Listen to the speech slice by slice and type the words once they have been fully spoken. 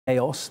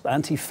Chaos.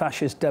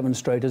 Anti-fascist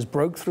demonstrators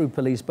broke through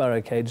police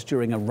barricades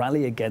during a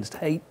rally against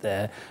hate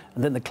there,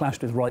 and then they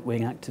clashed with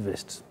right-wing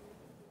activists.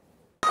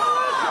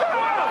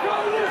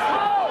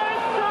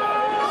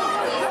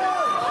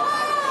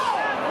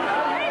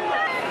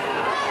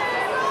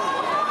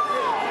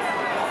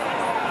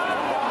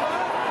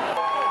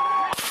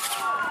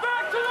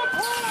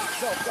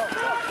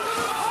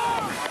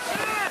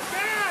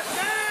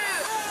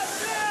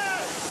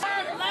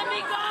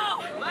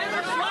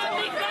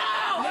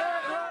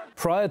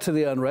 Prior to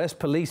the unrest,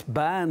 police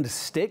banned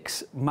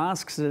sticks,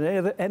 masks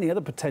and any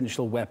other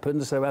potential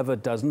weapons. However,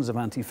 dozens of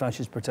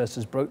anti-fascist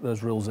protesters broke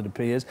those rules, it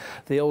appears.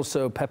 They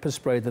also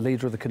pepper-sprayed the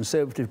leader of the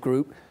Conservative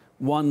group.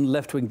 One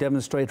left-wing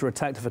demonstrator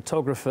attacked a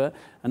photographer,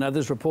 and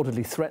others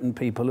reportedly threatened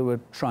people who were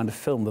trying to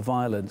film the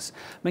violence.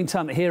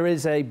 Meantime, here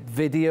is a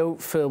video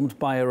filmed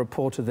by a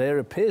reporter there.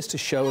 It appears to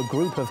show a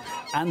group of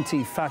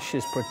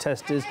anti-fascist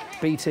protesters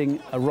beating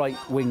a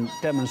right-wing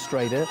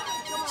demonstrator.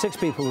 6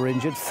 people were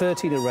injured,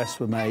 13 arrests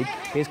were made.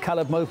 Here's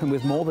Caleb Mopin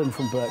with more than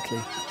from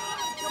Berkeley.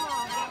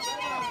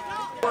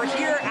 We're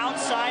here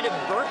outside of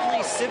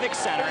Berkeley Civic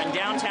Center in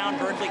downtown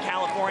Berkeley,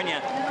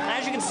 California. And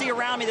as you can see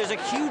around me, there's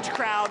a huge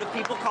crowd of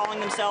people calling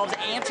themselves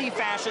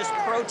anti-fascist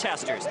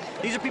protesters.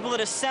 These are people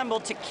that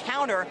assembled to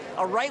counter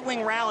a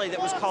right-wing rally that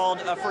was called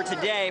for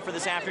today, for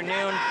this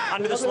afternoon,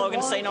 under the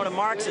slogan, "Say No to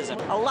Marxism."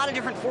 A lot of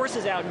different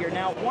forces out here.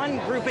 Now, one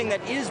grouping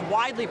that is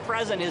widely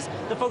present is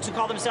the folks who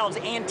call themselves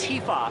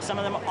Antifa. Some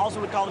of them also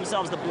would call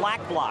themselves the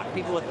Black Bloc.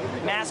 People with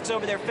masks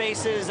over their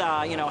faces,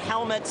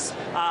 helmets,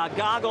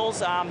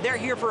 goggles. They're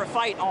here for a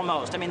fight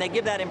almost. I mean, they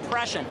give that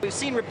impression. We've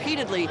seen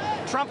repeatedly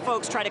Trump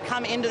folks try to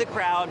come into the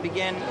crowd,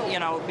 begin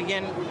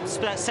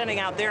sending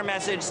out their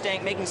message,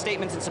 making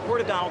statements in support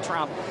of Donald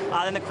Trump.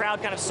 Then the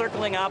crowd kind of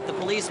circling up, the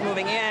police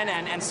moving in,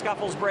 and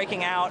scuffles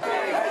breaking out.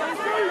 Black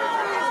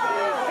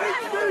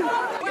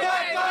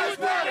lives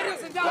matter!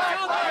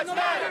 Black lives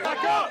matter!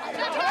 Back up!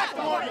 Back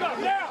up!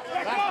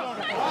 Back up!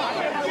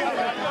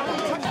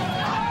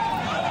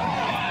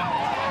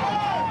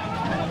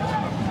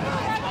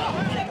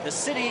 The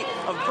city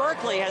of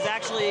Berkeley has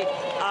actually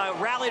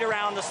rallied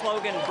around the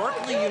slogan,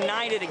 "Berkeley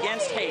United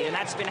Against Hate," and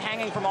that's been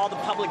hanging from all the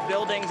public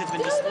buildings. It's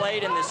been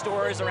displayed in the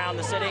stores around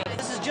the city.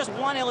 This is just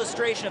one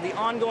illustration of the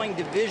ongoing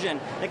division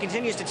that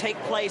continues to take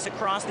place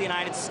across the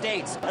United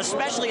States,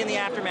 especially in the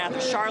aftermath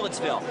of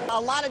Charlottesville. A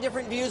lot of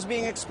different views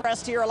being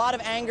expressed here, a lot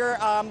of anger,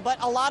 but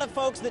a lot of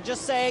folks that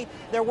just say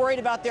they're worried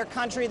about their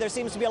country. There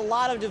seems to be a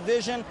lot of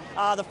division,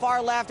 the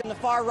far left and the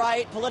far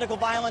right, political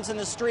violence in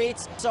the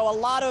streets. So a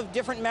lot of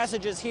different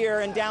messages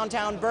here in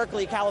downtown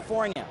Berkeley,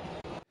 California.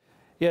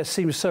 Yes,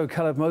 seems so.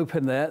 Caleb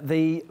Mopin there.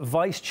 The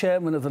vice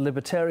chairman of the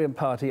Libertarian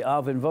Party,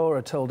 Arvin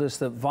Vohra, told us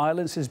that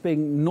violence is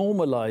being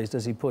normalized,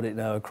 as he put it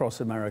now,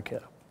 across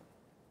America.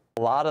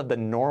 A lot of the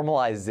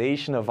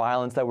normalization of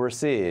violence that we're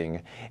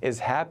seeing is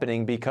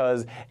happening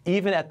because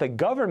even at the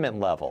government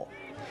level,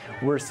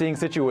 we're seeing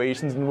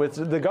situations in which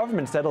the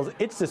government settles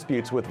its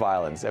disputes with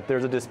violence. If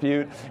there's a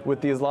dispute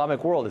with the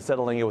Islamic world, it's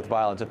settling it with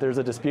violence. If there's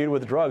a dispute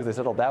with drugs, they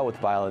settle that with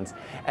violence.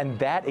 And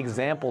that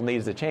example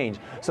needs to change.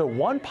 So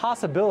one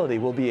possibility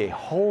will be a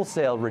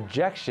wholesale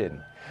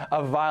rejection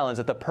of violence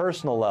at the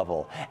personal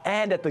level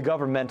and at the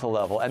governmental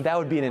level, and that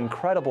would be an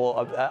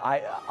incredible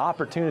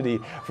opportunity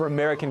for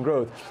American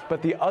growth.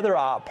 But the other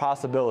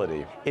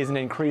possibility is an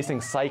increasing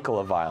cycle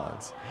of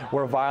violence,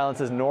 where violence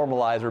is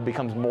normalized or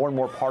becomes more and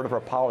more part of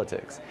our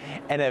politics.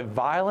 And a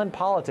violent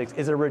politics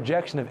is a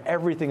rejection of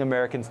everything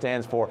American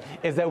stands for,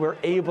 is that we're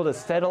able to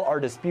settle our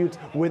disputes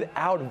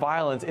without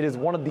violence. It is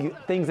one of the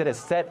things that has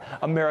set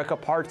America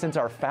apart since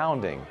our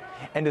founding.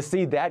 And to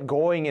see that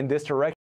going in this direction